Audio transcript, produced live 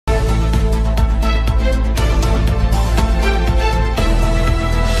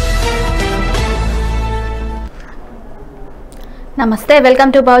నమస్తే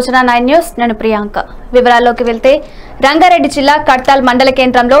welcome to Bahujan 9 news నేను ప్రియాంక వివరాల్లోకి వెళ్తే రంగారెడ్డి జిల్లా కట్టాల్ మండల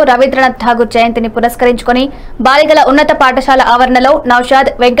కేంద్రంలో రవీంద్రనాథ్ ఠాగూర్ జయంతిని పురస్కరించుకొని బాలికల ఉన్నత పాఠశాల ఆవరణలో నౌషాద్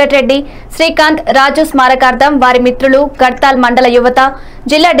వెంకటరెడ్డి శ్రీకాంత్ రాజు స్మారకార్థం వారి మిత్రులు కట్టాల్ మండల యువత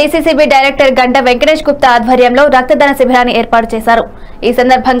జిల్లా డీసీసీబీ డైరెక్టర్ గంట వెంకటేష్ గుప్తా ఆధ్వర్యంలో రక్తదాన శిబిరాన్ని ఏర్పాటు చేశారు। ఈ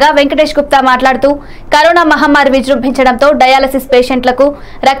సందర్భంగా వెంకటేష్ గుప్తా మాట్లాడుతూ కరోనా మహమ్మారి విజృంభించడంతో డయాలసిస్ పేషెంట్లకు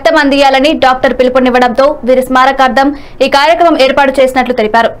రక్తం అందియాలని డాక్టర్ పిలుపునివ్వడంతో వీరి స్మారకార్థం ఈ కార్యక్రమం ఏర్పాటు చేసినట్లు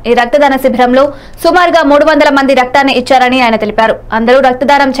తెలిపారు। ఈ రక్తదాన శిబిరంలో సుమారుగా 300 మంది రక్తాన్ని ఇచ్చారని ఆయన తెలిపారు। అందరూ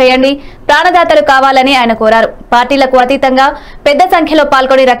రక్తదానం చేయండి, ప్రాణదాతలు కావాలని ఆయన కోరారు। పార్టీలకు అతీతంగా పెద్ద సంఖ్యలో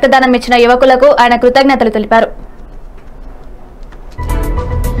పాల్గొని రక్తదానం ఇచ్చిన యువకులకు ఆయన కృతజ్ఞతలు తెలిపారు।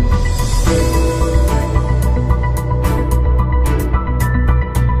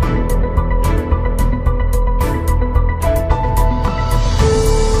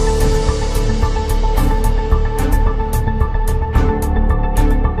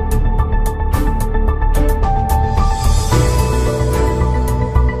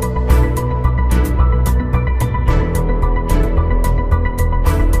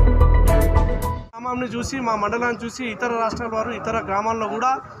 చూసి మా మండలాన్ని చూసి ఇతర రాష్ట్రాల వారు ఇతర గ్రామాల్లో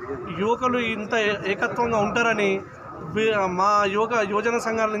కూడా యువకులు ఇంత ఏకత్వంగా ఉంటారని మా యువజన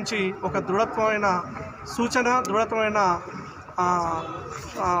సంఘాల నుంచి ఒక దృఢత్వమైన సూచన దృఢత్వమైన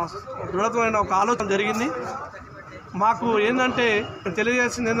ఒక ఆలోచన జరిగింది। మాకు ఏంటంటే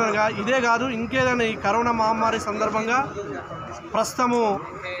తెలియజేసింది ఏంటనగా ఇదే కాదు ఇంకేదైనా ఈ కరోనా మహమ్మారి సందర్భంగా ప్రస్తుతము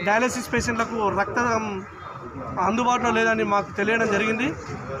డయాలసిస్ పేషెంట్లకు రక్తం అందుబాటులో లేదని మాకు తెలియడం జరిగింది।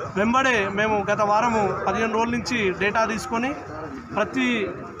 వెంబడే మేము గత వారము 15 రోజుల నుంచి డేటా తీసుకొని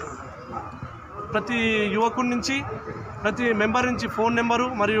ప్రతి యువకుడి నుంచి ప్రతి మెంబర్ నుంచి ఫోన్ నెంబరు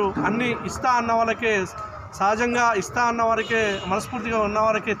మరియు అన్నీ ఇస్తా అన్న వాళ్ళకే సహజంగా ఇస్తా అన్న వారికే మనస్ఫూర్తిగా ఉన్న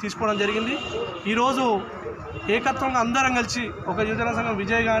వారికే తీసుకోవడం జరిగింది। ఈరోజు ఏకత్వంగా అందరం కలిసి ఒక యువజన సంఘం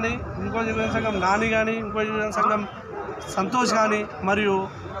విజయ్ కానీ ఇంకో యువజన సంఘం నాని కానీ ఇంకో యువజన సంఘం సంతోష్ కానీ మరియు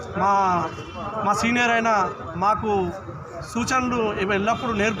మా సీనియర్ అయిన మాకు సూచనలు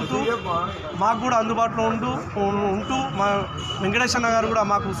ఎల్లప్పుడూ నేర్పుతూ మాకు కూడా అందుబాటులో ఉంటూ మా వెంకటేష్ అన్న గారు కూడా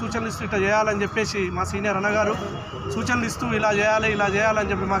మాకు సూచనలు ఇస్తూ ఇట్లా చేయాలని చెప్పేసి మా సీనియర్ అన్నగారు సూచనలు ఇస్తూ ఇలా చేయాలని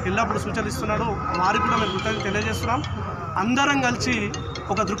చెప్పి మాకు ఎల్లప్పుడూ సూచనలు ఇస్తున్నాడు। వారికి కూడా మేము కృతజ్ఞతలు తెలియజేస్తున్నాం। అందరం కలిసి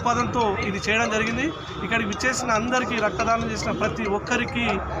ఒక దృక్పథంతో ఇది చేయడం జరిగింది। ఇక్కడికి విచ్చేసిన అందరికీ రక్తదానం చేసిన ప్రతి ఒక్కరికి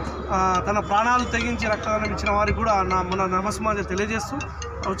తన ప్రాణాలు తెగించి రక్తదానం ఇచ్చిన వారికి కూడా మన నమస్కారం తెలియజేస్తూ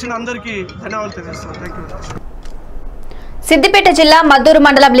వచ్చిన అందరికీ ధన్యవాదాలు తెలియజేస్తున్నాను। Thank you. సిద్దిపేట జిల్లా మద్దూరు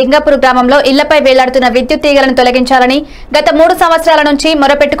మండలం లింగపూర్ గ్రామంలో ఇళ్లపై వేలాడుతున్న విద్యుత్ తీగలను తొలగించాలని గత 3 సంవత్సరాల నుంచి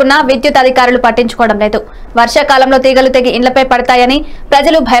మొరపెట్టుకున్న విద్యుత్ అధికారులు పట్టించుకోవడం లేదు। వర్షాకాలంలో తీగలు తెగి ఇళ్లపై పడతాయని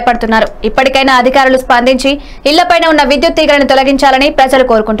ప్రజలు భయపడుతున్నారు। ఇప్పటికైనా అధికారులు స్పందించి ఇళ్లపైన ఉన్న విద్యుత్ తీగలను తొలగించాలని ప్రజలు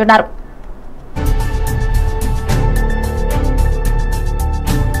కోరుకుంటున్నారు।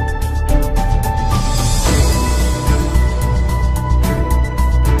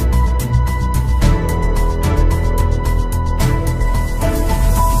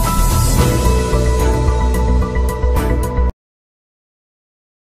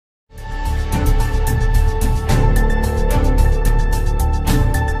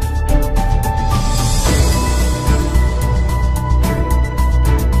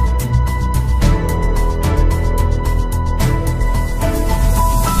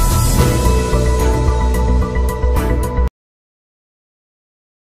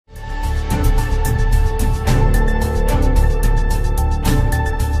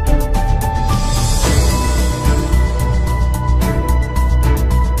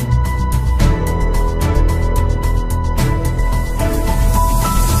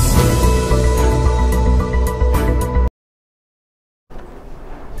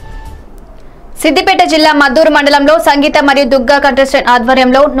 సిద్దిపేట జిల్లా మద్దూరు మండలంలో సంగీత మరియు దుర్గా కంటెస్టెంట్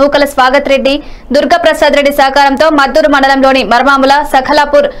ఆధ్వర్యంలో నూకల స్వాగత్ రెడ్డి దుర్గా ప్రసాద్ రెడ్డి సహకారంతో మద్దూరు మండలంలోని మర్మాముల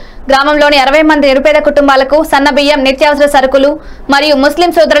సఖలాపూర్ గ్రామంలోని 60 మంది నిరుపేద కుటుంబాలకు సన్నబియ్యం నిత్యావసర సరుకులు మరియు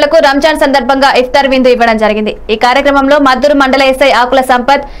ముస్లిం సోదరులకు రంజాన్ సందర్భంగా ఇఫ్తార్ విందు ఇవ్వడం జరిగింది। ఈ కార్యక్రమంలో మద్దూరు మండల ఎస్ఐ ఆకుల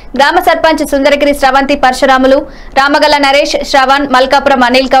సంపత్, గ్రామ సర్పంచ్ సుందరగిరి శ్రవంతి పరశురాములు, రామగల్ల నరేష్, శ్రవణ్, మల్కాపురం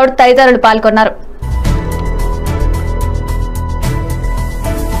అనిల్ గౌడ్ తదితరులు పాల్గొన్నారు।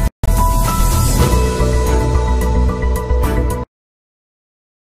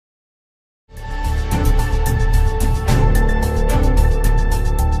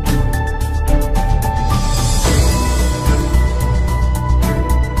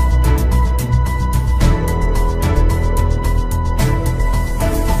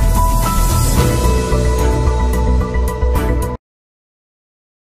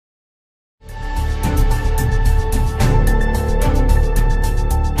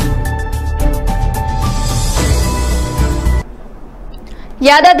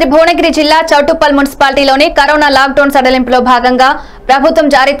 యాదాద్రి భువనగిరి జిల్లా చౌటుప్పల్ మున్సిపాలిటీలోని కరోనా లాక్డౌన్ సడలింపులో భాగంగా ప్రభుత్వం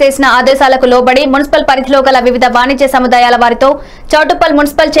జారీ చేసిన ఆదేశాలకు లోబడి మున్సిపల్ పరిధిలో గల వివిధ వాణిజ్య సముదాయాల వారితో చౌటుప్పల్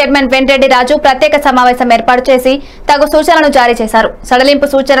మున్సిపల్ చైర్మన్ వెంరెడ్డి రాజు ప్రత్యేక సమావేశం ఏర్పాటు చేసి తగు సూచనలను జారీ చేశారు. సడలింపు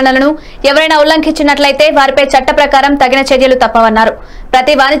సూచనలను ఎవరైనా ఉల్లంఘించినట్లయితే వారిపై చట్ట ప్రకారం తగిన చర్యలు తప్పవన్నారు.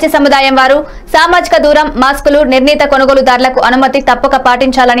 ప్రతి వాణిజ్య సముదాయం వారు సామాజిక దూరం, మాస్కులు, నిర్ణీత కొనుగోలుదారులకు అనుమతి తప్పక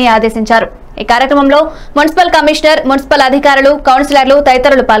పాటించాలని ఆదేశించారు. ఈ కార్యక్రమంలో మున్సిపల్ కమిషనర్, మున్సిపల్ అధికారులు, కౌన్సిలర్లు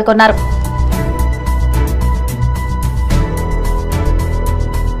తదితరులు పాల్గొన్నారు.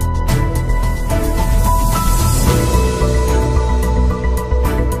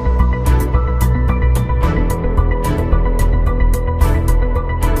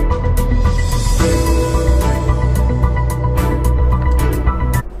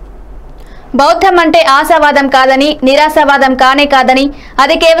 బౌద్ధం అంటే ఆశావాదం కాదని, నిరాశావాదం కానే కాదని,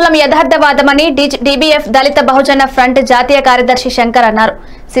 అది కేవలం యథార్థవాదమని డీబీఎఫ్ దళిత బహుజన ఫ్రంట్ జాతీయ కార్యదర్శి శంకర్ అన్నారు.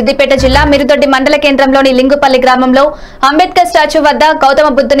 సిద్దిపేట జిల్లా మిరుదొడ్డి మండల కేంద్రంలోని లింగుపల్లి గ్రామంలో అంబేద్కర్ స్టాచ్యూ వద్ద గౌతమ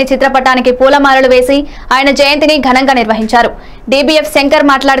బుద్ధుని చిత్రపటానికి పూలమాలలు వేసి ఆయన జయంతిని ఘనంగా నిర్వహించారు. డీబీఎఫ్ శంకర్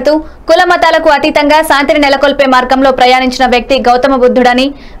మాట్లాడుతూ కుల మతాలకు అతీతంగా శాంతిని నెలకొల్పే మార్గంలో ప్రయాణించిన వ్యక్తి గౌతమ బుద్ధుడని,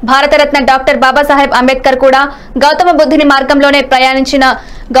 భారతరత్న డాక్టర్ బాబాసాహెబ్ అంబేద్కర్ కూడా గౌతమ బుద్ధుని మార్గంలోనే ప్రయాణించిన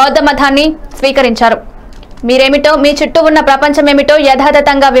గౌతమ మతాన్ని స్వీకరించారు. మీరేమిటో, మీ చుట్టూ ఉన్న ప్రపంచమేమిటో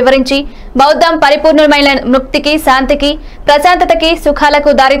యథాతథంగా వివరించి బౌద్ధం పరిపూర్ణమైన ముక్తికి, శాంతికి, ప్రశాంతతకి,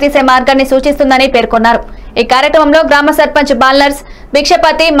 సుఖాలకు దారితీసే మార్గాన్ని సూచిస్తుందని పేర్కొన్నారు. ఈ కార్యక్రమంలో గ్రామ సర్పంచ్ బాల్నర్స్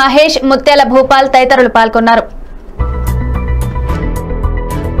భిక్షపతి, మహేష్, ముత్యాల భూపాల్ తదితరులు పాల్గొన్నారు.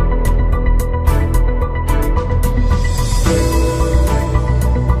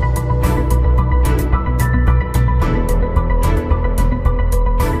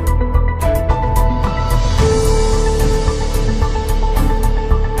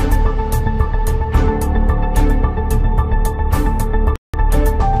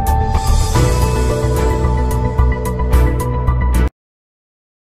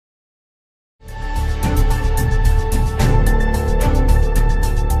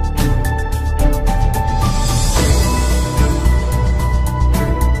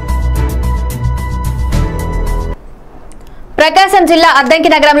 ప్రకాశం జిల్లా అద్దంకి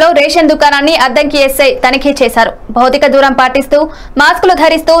నగరంలో రేషన్ దుకాణాన్ని అద్దంకి ఎస్ఐ తనిఖీ చేశారు. భౌతిక దూరం పాటిస్తూ, మాస్కులు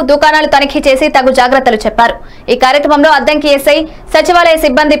ధరిస్తూ దుకాణాలు తనిఖీ చేసి తగు జాగ్రత్తలు చెప్పారు. ఈ కార్యక్రమంలో అద్దంకి ఎస్ఐ, సచివాలయ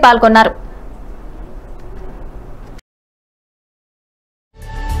సిబ్బంది పాల్గొన్నారు.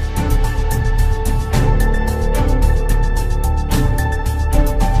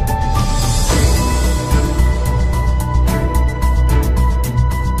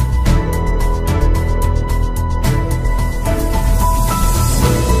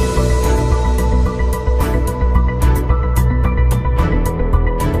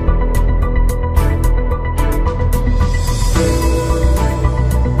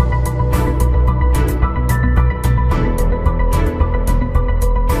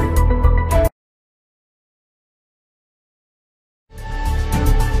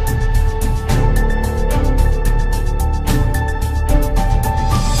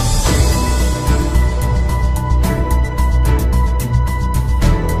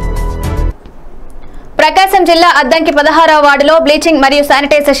 ప్రకాశం జిల్లా అద్దంకి 16వ వార్డులో బ్లీచింగ్ మరియు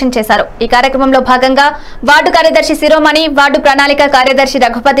శానిటైజేషన్ చేశారు. ఈ కార్యక్రమంలో భాగంగా వార్డు కార్యదర్శి శిరోమణి, వార్డు ప్రణాళిక కార్యదర్శి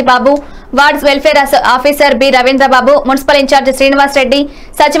రఘుపతి బాబు, ward welfare officer B Ravindra Babu, municipal incharge Srinivas Reddy,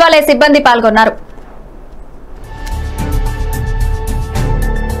 సచివాలయ సిబ్బంది పాల్గొన్నారు.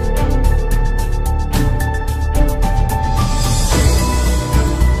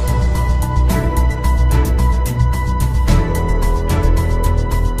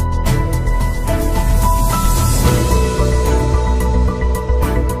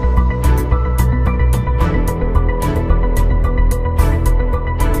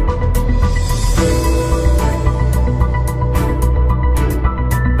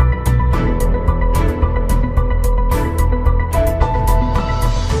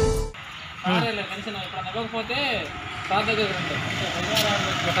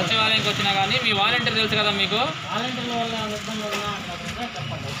 సచివాలయానికి వచ్చినా కానీ మీ వాలంటీర్ తెలుసు కదా, మీకు వాలంటీర్ల వల్ల ఇబ్బంది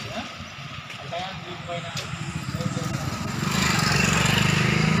చెప్పండి.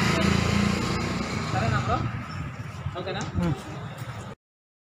 సరేనా బ్రో? ఓకేనా?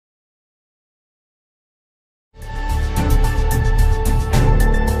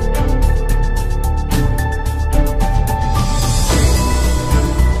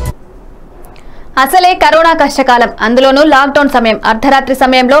 అసలే కరోనా కష్టకాలం, అందులోనూ లాక్డౌన్ సమయం. అర్ధరాత్రి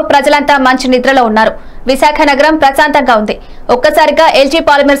సమయంలో ప్రజలంతా మంచి నిద్రలో ఉన్నారు. విశాఖ నగరం ప్రశాంతంగా ఉంది. ఒక్కసారిగా ఎల్జీ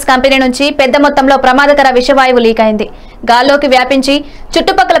పాలిమర్స్ కంపెనీ నుంచి పెద్ద మొత్తంలో ప్రమాదకర విషవాయువు లీక్ అయింది. గాల్లోకి వ్యాపించి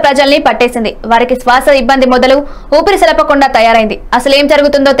చుట్టుపక్కల ప్రజల్ని పట్టేసింది. వారికి శ్వాస ఇబ్బంది మొదలు ఊపిరి సలపకుండా తయారైంది. అసలేం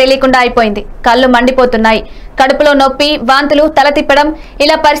జరుగుతుందో తెలియకుండా అయిపోయింది. కళ్ళు మండిపోతున్నాయి. కడుపులో నొప్పి, వాంతులు, తల తిప్పడం,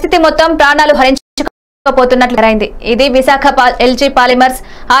 ఇలా పరిస్థితి మొత్తం ప్రాణాలు హరించుకుపోతున్నట్లయింది. ఇది Visakha LG polymers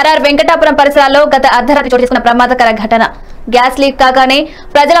RR Venkatapuram పరిసరాల్లో గత అర్ధరాత్రి చోటు చేసుకున్న ప్రమాదకర ఘటన. గ్యాస్ లీక్ కాగానే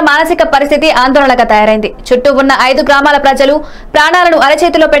ప్రజల మానసిక పరిస్థితి ఆందోళనగా తయారైంది. చుట్టూ ఉన్న 5 గ్రామాల ప్రజలు ప్రాణాలను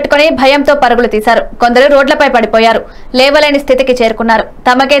అరచేతిలో పెట్టుకుని భయంతో పరుగులు తీశారు. కొందరు రోడ్లపై పడిపోయారు. లేవలేని స్థితికి చేరుకున్నారు.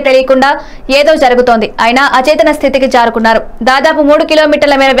 తమకే తెలియకుండా ఏదో జరుగుతోంది, అయినా అచేతన స్థితికి జారుకున్నారు. దాదాపు 3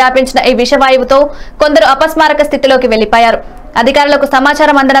 కిలోమీటర్ల మేర వ్యాపించిన ఈ విషవాయువుతో కొందరు అపస్మారక స్థితిలోకి వెళ్లిపోయారు. అధికారులకు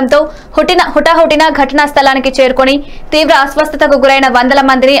సమాచారం అందడంతో హుటాహుటిన ఘటనా స్థలానికి చేరుకుని తీవ్ర అస్వస్థతకు గురైన వందల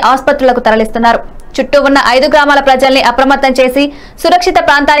మందిని ఆసుపత్రులకు తరలిస్తున్నారు. చుట్టూ ఉన్న 5 గ్రామాల ప్రజల్ని అప్రమత్తం చేసి సురక్షిత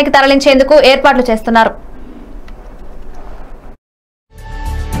ప్రాంతానికి తరలించేందుకు ఏర్పాట్లు చేస్తున్నారు.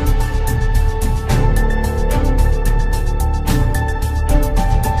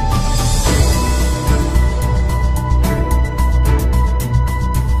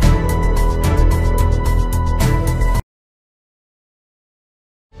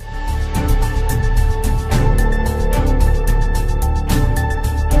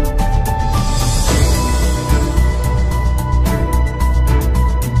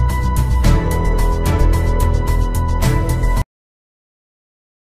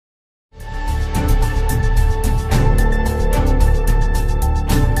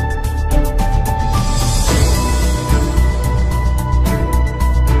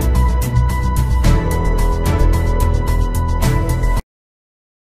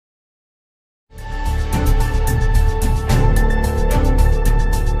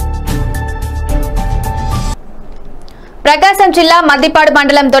 ప్రకాశం జిల్లా మద్దిపాడు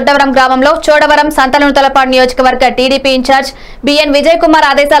మండలం దొడ్డవరం గ్రామంలో చోడవరం సంతనూతలపాడు నియోజకవర్గ TDP incharge B N Vijay Kumar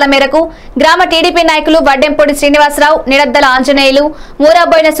ఆదేశాల మేరకు గ్రామ టీడీపీ నాయకులు వడ్డెంపూడి శ్రీనివాసరావు, నిడద్దల ఆంజనేయులు,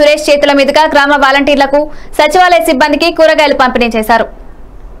 మూరాబోయిన సురేష్ చేతుల మీదుగా గ్రామ వాలంటీర్లకు, సచివాలయ సిబ్బందికి కూరగాయలు పంపిణీ చేశారు.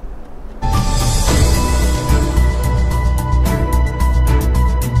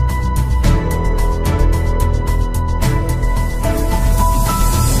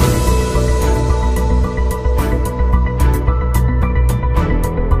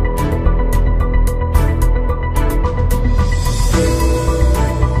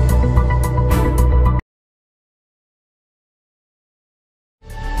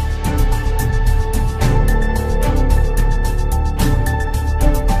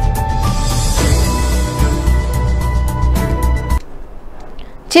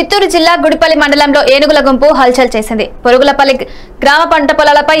 చిత్తూరు జిల్లా గుడిపల్లి మండలంలో ఏనుగుల గుంపు హల్చల్ చేసింది. పొరుగులపల్లి గ్రామ పంట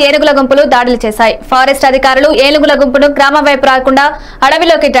పొలాలపై ఏనుగుల గుంపులు దాడులు చేశాయి. ఫారెస్ట్ అధికారులు ఏనుగుల గుంపును గ్రామం వైపు రాకుండా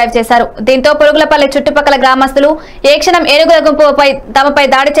అడవిలోకి డ్రైవ్ చేశారు. దీంతో పొరుగులపల్లి చుట్టుపక్కల గ్రామస్తులు ఏ క్షణం ఏనుగుల గుంపు తమపై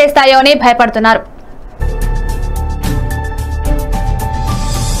దాడి చేస్తాయో అని భయపడుతున్నారు.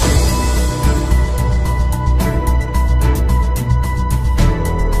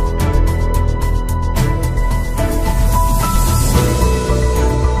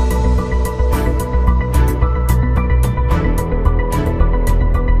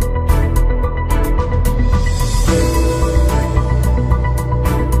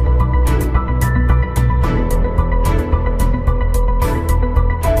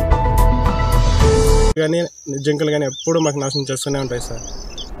 జింకలు కానీ ఎప్పుడు మాకు నాశనం చేస్తూనే ఉంటాయి సార్.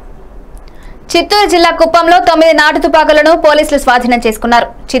 చిత్తూరు జిల్లా కుప్పంలో 9 నాటు తుపాకులను పోలీసులు స్వాధీనం చేసుకున్నారు.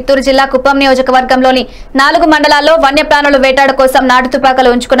 చిత్తూరు జిల్లా కుప్పం నియోజకవర్గంలోని 4 మండలాల్లో వన్యప్రాణుల వేటాడు కోసం నాటు తుపాకులు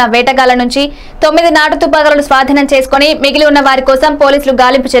ఉంచుకున్న వేటగాళ్ల నుంచి 9 నాటు తుపాకులను స్వాధీనం చేసుకుని మిగిలి ఉన్న వారి కోసం పోలీసులు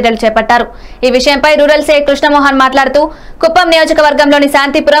గాలింపు చర్యలు చేపట్టారు. ఈ విషయంపై రూరల్ సీఐ కృష్ణమోహన్ మాట్లాడుతూ కుప్పం నియోజకవర్గంలోని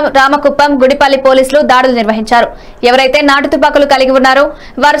శాంతిపురం, రామకుప్పం, గుడిపల్లి పోలీసులు దాడులు నిర్వహించారు. ఎవరైతే నాటు తుపాకులు కలిగి ఉన్నారో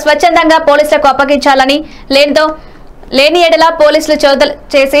వారు స్వచ్ఛందంగా పోలీసులకు అప్పగించాలని, లేని ఎడల పోలీసులు చోదలు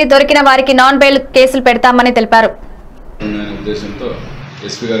చేసి దొరికిన వారికి నాన్ బెయిల్ కేసులు పెడతామని తెలిపారు. ఉద్దేశంతో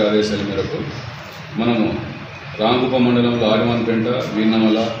ఎస్పీ గారి ఆదేశాల మేరకు మనము రామకుప్పం మండలంలో ఆడిమాన్పేట,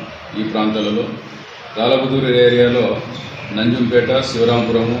 వీన్నమల ఈ ప్రాంతాలలో, రాలబుదూరు ఏరియాలో నంజంపేట,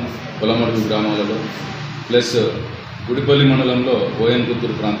 శివరాంపురము, పొలమడుగు గ్రామాలలో, ప్లస్ గుడిపల్లి మండలంలో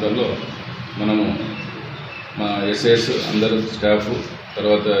ఓయన్పుత్తూరు ప్రాంతాల్లో మనము మా ఎస్ఐస్ అందరూ స్టాఫ్,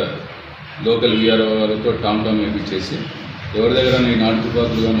 తర్వాత లోకల్ విఆర్ఓ వాళ్ళతో టామ్ వేయించేసి ఎవరి దగ్గర ఈ నాటు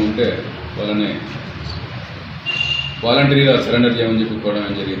తుపాకులు కానీ ఉంటే వాళ్ళని వాలంటరీగా సరెండర్ చేయమని చెప్పి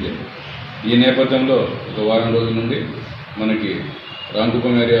కోవడం జరిగింది. ఈ నేపథ్యంలో ఒక వారం రోజుల నుండి మనకి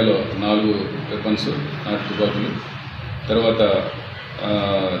రామకుప్పం ఏరియాలో 4 వెపన్స్ నాటు తుపాకులు, తర్వాత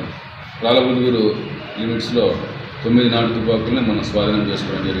రాలబుదూరు లిమిట్స్లో 9 నాటు తుపాకుల్ని మనం స్వాధీనం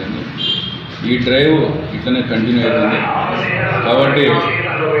చేసుకోవడం జరిగింది. ఈ డ్రైవ్ ఇట్లనే కంటిన్యూ అవుతుంది కాబట్టి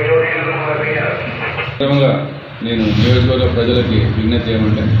నేను నియోజకవర్గ ప్రజలకి విజ్ఞప్తి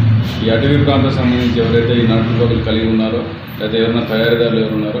ఏమంటే ఈ అటవీ ప్రాంతం సంబంధించి ఎవరైతే ఈ నాటు తుపాకులు కలిగి ఉన్నారో లేదా ఎవరైనా తయారీదారులు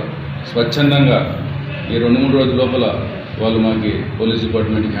ఎవరు ఉన్నారో స్వచ్ఛందంగా ఈ 2-3 రోజుల లోపల వాళ్ళు మాకు పోలీస్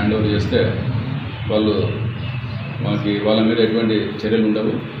డిపార్ట్మెంట్కి హ్యాండ్ ఓవర్ చేస్తే వాళ్ళ మీద ఎటువంటి చర్యలు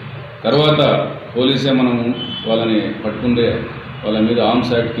ఉండవు. తర్వాత పోలీసే మనం వాళ్ళని పట్టుకుంటే వాళ్ళ మీద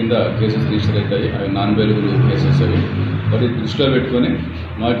ఆర్మ్స్ యాక్ట్ కింద కేసెస్ రిజిస్టర్ అవుతాయి. అవి నాన్ బెయిలబుల్ కేసెస్ అవి. వాటి దృష్టిలో పెట్టుకొని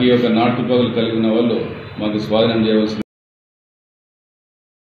మాకు ఈ యొక్క నాటు తుపాకులు కలిగి ఉన్న వాళ్ళు మాకు స్వాధీనం చేయవలసింది.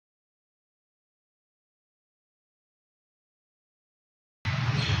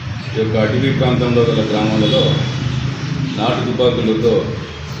 ఈ యొక్క అటవీ ప్రాంతంలో గల గ్రామాలలో నాటు తుపాకులతో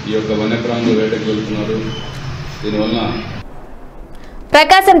ఈ యొక్క వన్యప్రాణులు వేటకు వెళ్తున్నారు. దీనివల్ల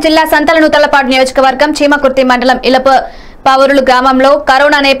ప్రకాశం జిల్లా సంతలనూతలపాడు నియోజకవర్గం చీమకుర్తి మండలం ఇలప పావురులు గ్రామంలో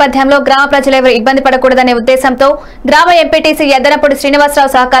కరోనా నేపథ్యంలో గ్రామ ప్రజలెవరూ ఇబ్బంది పడకూడదనే ఉద్దేశంతో గ్రామ ఎంపీటీసీ ఎద్దనపూడి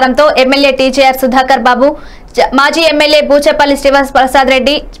శ్రీనివాసరావు సహకారంతో ఎమ్మెల్యే టీజేఆర్ సుధాకర్ బాబు, మాజీ ఎమ్మెల్యే బూచపల్లి శ్రీనివాస్ ప్రసాద్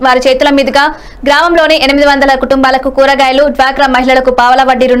రెడ్డి వారి చేతుల మీదుగా గ్రామంలోని 800 కుటుంబాలకు కూరగాయలు, డ్వాక్రా మహిళలకు పావలా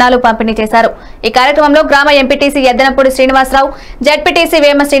వడ్డీ రుణాలు పంపిణీ చేశారు. ఈ కార్యక్రమంలో గ్రామ ఎంపీటీసీ ఎద్దనపూడి శ్రీనివాసరావు, జడ్పీటీసీ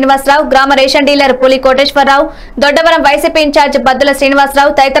వేమ శ్రీనివాసరావు, గ్రామ రేషన్ డీలర్ పులి కోటేశ్వరరావు, దొడ్డవరం వైసీపీ ఇన్ఛార్జ్ బద్దుల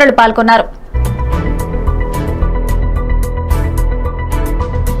శ్రీనివాసరావు తదితరులు పాల్గొన్నారు.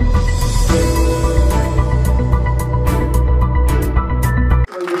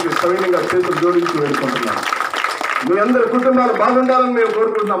 చేతులు జోడించి వేడుకుంటున్నాం. మీ అందరి కుటుంబాలు బాగుండాలని మేము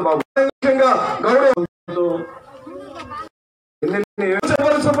కోరుకుంటున్నాం బాబు. గౌరవంతో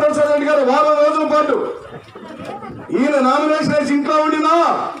సుప్రసాద్ రెడ్డి గారు 4 రోజుల పాటు ఈయన నామినేషన్ వేసి ఇంట్లో ఉండినా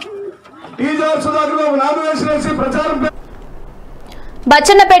టీజేఆర్ సుధాకర్ బాబు నామినేషన్ వేసి ప్రచారం.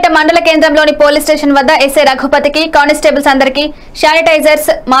 బచ్చన్నపేట మండల కేంద్రంలోని పోలీస్ స్టేషన్ వద్ద ఎస్ఐ రఘుపతికి కానిస్టేబుల్స్ అందరికీ శానిటైజర్స్,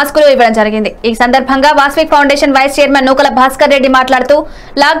 మాస్కులు ఇవ్వడం జరిగింది. ఈ సందర్భంగా వాస్విక్ ఫౌండేషన్ వైస్ చైర్మన్ నూకల భాస్కర్ రెడ్డి మాట్లాడుతూ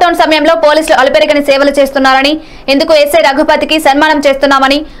లాక్డౌన్ సమయంలో పోలీసులు అలుపెరగని సేవలు చేస్తున్నారని, ఇందుకు ఎస్ఐ రఘుపతికి సన్మానం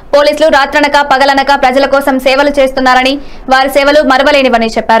చేస్తున్నామని, పోలీసులు రాత్రనక పగలనక ప్రజల కోసం సేవలు చేస్తున్నారని, వారి సేవలు మరవలేనివని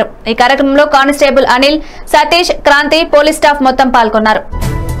చెప్పారు. ఈ కార్యక్రమంలో constable Anil, Satish, Kranti, police staff మొత్తం పాల్గొన్నారు.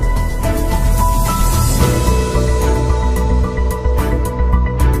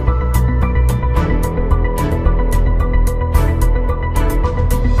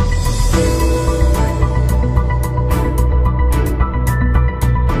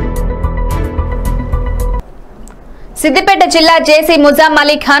 సిద్దిపేట జిల్లా జేసీ ముజాం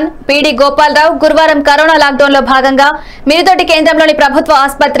అలీ ఖాన్, పీడీ గోపాలరావు గురువారం కరోనా లాక్డౌన్ లో భాగంగా మిరుతోటి కేంద్రంలోని ప్రభుత్వ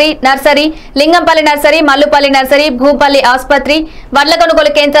ఆసుపత్రి, nursery, Lingampalli nursery, Mallupalli nursery, Bhupalli ఆసుపత్రి, వడ్ల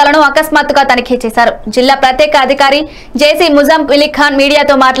కొనుగోలు కేంద్రాలను అకస్మాత్తుగా తనిఖీ చేశారు. జిల్లా ప్రత్యేక అధికారి జేసీ ముజాం అలీ ఖాన్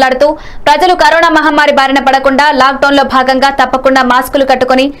మీడియాతో మాట్లాడుతూ ప్రజలు కరోనా మహమ్మారి బారిన పడకుండా లాక్డౌన్ లో భాగంగా తప్పకుండా మాస్కులు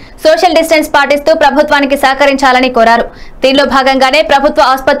కట్టుకుని సోషల్ డిస్టెన్స్ పాటిస్తూ ప్రభుత్వానికి సహకరించాలని కోరారు. దీనిలో భాగంగానే ప్రభుత్వ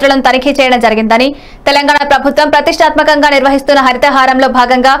ఆసుపత్రులను తనిఖీ చేయడం జరిగిందని, తెలంగాణ ప్రభుత్వం ప్రతిష్టాత్మకంగా నిర్వహిస్తున్న హరితహారంలో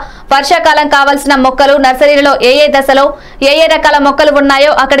భాగంగా వర్షాకాలం కావాల్సిన మొక్కలు నర్సరీలలో ఏ దశలో ఏ రకాల మొక్కలు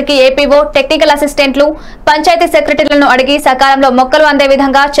ఉన్నాయో అక్కడికి ఏపీఓ, టెక్నికల్ అసిస్టెంట్లు, పంచాయతీ సెక్రటరీలను అడిగి సకాలంలో మొక్కలు అందే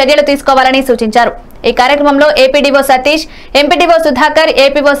విధంగా చర్యలు తీసుకోవాలని సూచించారు. ఈ కార్యక్రమంలో APDO Satish, MPDO Sudhakar,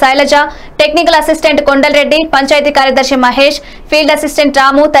 APO Shailaja, technical assistant Kondal Reddy, panchayat కార్యదర్శి మహేష్, ఫీల్డ్ అసిస్టెంట్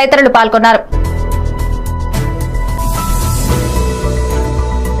రాము తదితరులు పాల్గొన్నారు.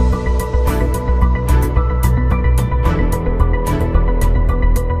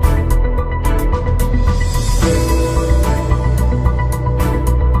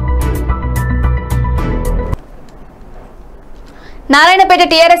 నారాయణపేట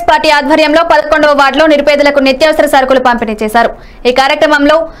టీఆర్ఎస్ పార్టీ ఆధ్వర్యంలో 11వ వార్డులో నిరుపేదలకు నిత్యావసర సరుకులు పంపిణీ చేశారు. ఈ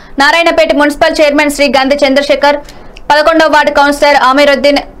కార్యక్రమంలో Narayanpet municipal chairman Shri Gandhi Chandrasekhar, 11వ ward councillor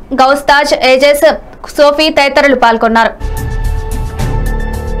Amiruddin, గౌస్తాజ్, ages, Sophie తదితరులు పాల్గొన్నారు.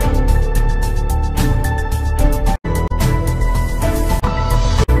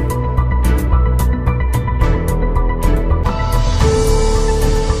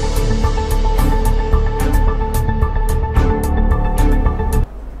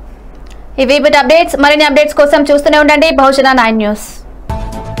 ఇవి అప్డేట్స్. మరిన్ని అప్డేట్స్ కోసం చూస్తూనే ఉండండి బహుజన 9 న్యూస్.